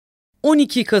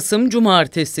12 Kasım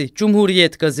Cumartesi,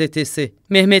 Cumhuriyet Gazetesi,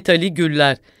 Mehmet Ali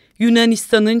Güller,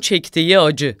 Yunanistan'ın çektiği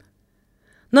acı.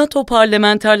 NATO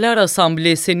Parlamenterler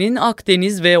Asamblesi'nin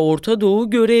Akdeniz ve Orta Doğu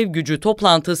Görev Gücü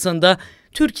toplantısında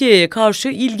Türkiye'ye karşı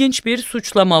ilginç bir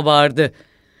suçlama vardı.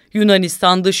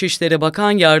 Yunanistan Dışişleri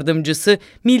Bakan Yardımcısı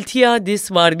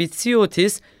Miltiadis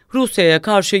Varvitsiotis, Rusya'ya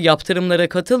karşı yaptırımlara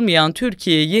katılmayan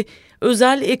Türkiye'yi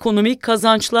özel ekonomik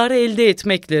kazançlar elde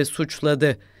etmekle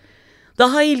suçladı.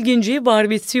 Daha ilginci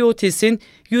Varvitsiotis'in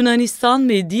Yunanistan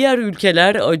ve diğer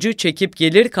ülkeler acı çekip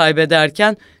gelir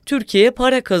kaybederken Türkiye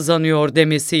para kazanıyor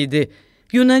demesiydi.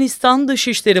 Yunanistan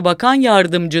Dışişleri Bakan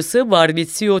Yardımcısı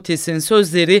Varvitsiotis'in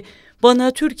sözleri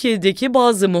bana Türkiye'deki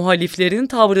bazı muhaliflerin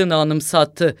tavrını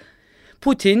anımsattı.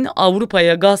 Putin,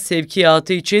 Avrupa'ya gaz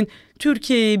sevkiyatı için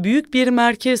Türkiye'ye büyük bir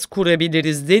merkez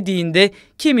kurabiliriz dediğinde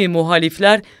kimi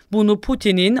muhalifler bunu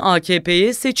Putin'in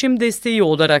AKP'ye seçim desteği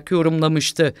olarak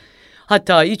yorumlamıştı.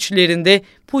 Hatta içlerinde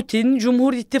Putin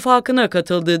Cumhur İttifakı'na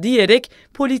katıldı diyerek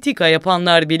politika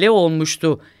yapanlar bile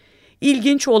olmuştu.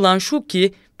 İlginç olan şu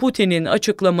ki Putin'in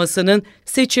açıklamasının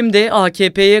seçimde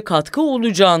AKP'ye katkı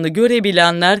olacağını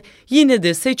görebilenler yine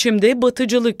de seçimde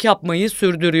batıcılık yapmayı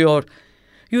sürdürüyor.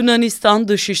 Yunanistan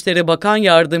Dışişleri Bakan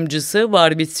Yardımcısı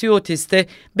Varvitsiotis de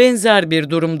benzer bir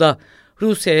durumda.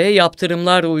 Rusya'ya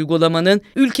yaptırımlar uygulamanın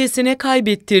ülkesine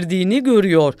kaybettirdiğini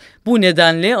görüyor. Bu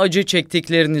nedenle acı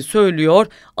çektiklerini söylüyor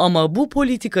ama bu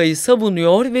politikayı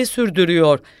savunuyor ve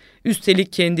sürdürüyor.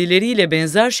 Üstelik kendileriyle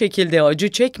benzer şekilde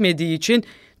acı çekmediği için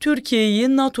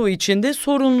Türkiye'yi NATO içinde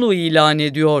sorunlu ilan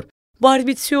ediyor.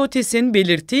 Varvitsiotis'in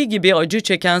belirttiği gibi acı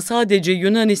çeken sadece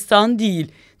Yunanistan değil,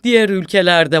 diğer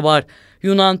ülkeler de var.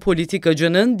 Yunan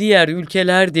politikacının diğer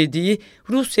ülkeler dediği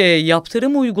Rusya'ya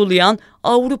yaptırım uygulayan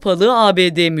Avrupalı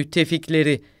ABD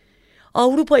müttefikleri.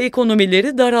 Avrupa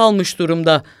ekonomileri daralmış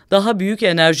durumda. Daha büyük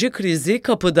enerji krizi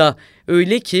kapıda.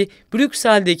 Öyle ki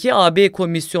Brüksel'deki AB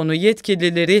Komisyonu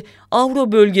yetkilileri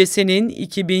Avro bölgesinin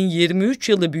 2023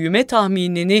 yılı büyüme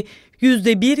tahminini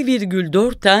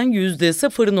 %1,4'ten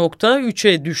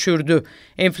 %0,3'e düşürdü.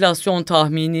 Enflasyon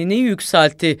tahminini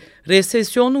yükseltti.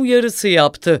 Resesyon uyarısı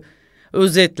yaptı.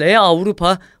 Özetle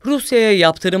Avrupa, Rusya'ya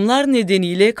yaptırımlar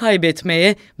nedeniyle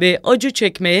kaybetmeye ve acı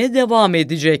çekmeye devam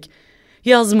edecek.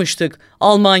 Yazmıştık,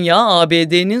 Almanya,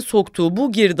 ABD'nin soktuğu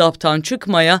bu girdaptan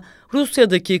çıkmaya,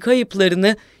 Rusya'daki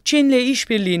kayıplarını Çin'le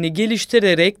işbirliğini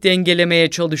geliştirerek dengelemeye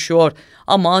çalışıyor.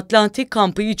 Ama Atlantik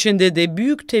kampı içinde de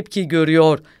büyük tepki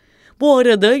görüyor. Bu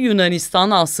arada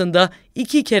Yunanistan aslında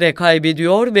 2 kere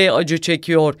kaybediyor ve acı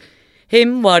çekiyor.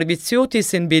 Hem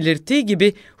Varvitsiotis'in belirttiği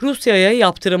gibi Rusya'ya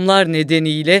yaptırımlar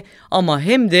nedeniyle ama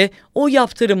hem de o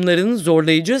yaptırımların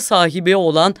zorlayıcı sahibi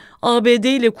olan ABD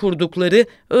ile kurdukları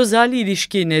özel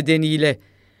ilişki nedeniyle.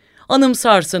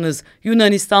 Anımsarsınız,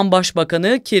 Yunanistan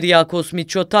Başbakanı Kyriakos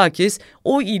Mitsotakis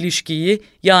o ilişkiyi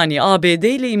yani ABD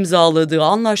ile imzaladığı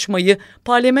anlaşmayı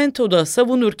parlamentoda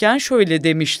savunurken şöyle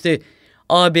demişti.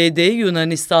 ABD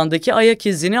Yunanistan'daki ayak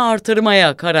izini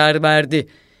artırmaya karar verdi.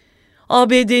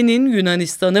 ABD'nin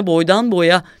Yunanistan'ı boydan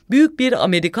boya büyük bir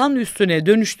Amerikan üssüne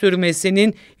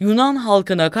dönüştürmesinin Yunan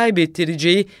halkına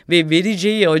kaybettireceği ve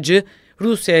vereceği acı,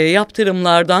 Rusya'ya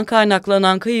yaptırımlardan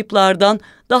kaynaklanan kayıplardan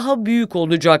daha büyük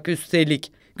olacak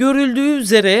üstelik. Görüldüğü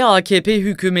üzere AKP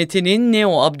hükümetinin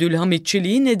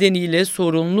neo-Abdülhamitçiliği nedeniyle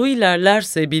sorunlu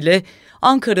ilerlerse bile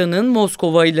Ankara'nın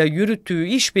Moskova ile yürüttüğü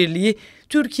işbirliği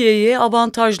Türkiye'ye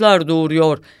avantajlar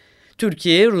doğuruyor.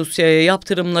 Türkiye, Rusya'ya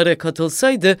yaptırımlara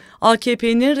katılsaydı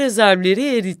AKP'nin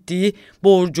rezervleri erittiği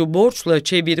borcu borçla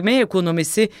çevirme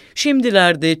ekonomisi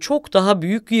şimdilerde çok daha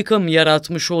büyük yıkım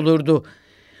yaratmış olurdu.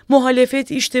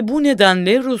 Muhalefet işte bu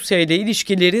nedenle Rusya ile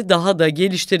ilişkileri daha da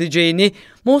geliştireceğini,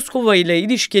 Moskova ile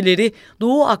ilişkileri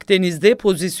Doğu Akdeniz'de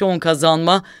pozisyon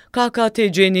kazanma,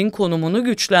 KKTC'nin konumunu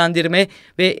güçlendirme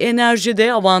ve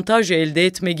enerjide avantaj elde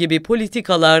etme gibi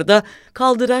politikalarda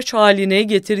kaldıraç haline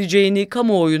getireceğini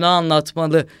kamuoyuna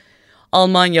anlatmalı.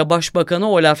 Almanya Başbakanı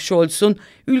Olaf Scholz'un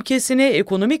ülkesine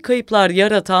ekonomik kayıplar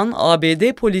yaratan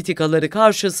ABD politikaları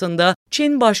karşısında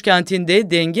Çin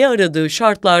başkentinde denge aradığı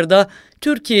şartlarda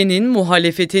Türkiye'nin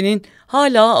muhalefetinin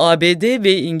hala ABD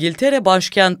ve İngiltere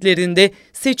başkentlerinde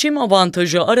seçim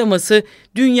avantajı araması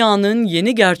dünyanın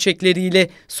yeni gerçekleriyle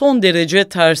son derece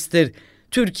terstir.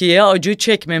 Türkiye acı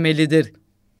çekmemelidir.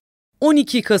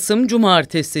 12 Kasım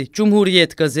Cumartesi,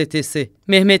 Cumhuriyet Gazetesi,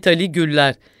 Mehmet Ali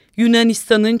Güller,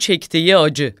 Yunanistan'ın çektiği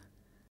acı.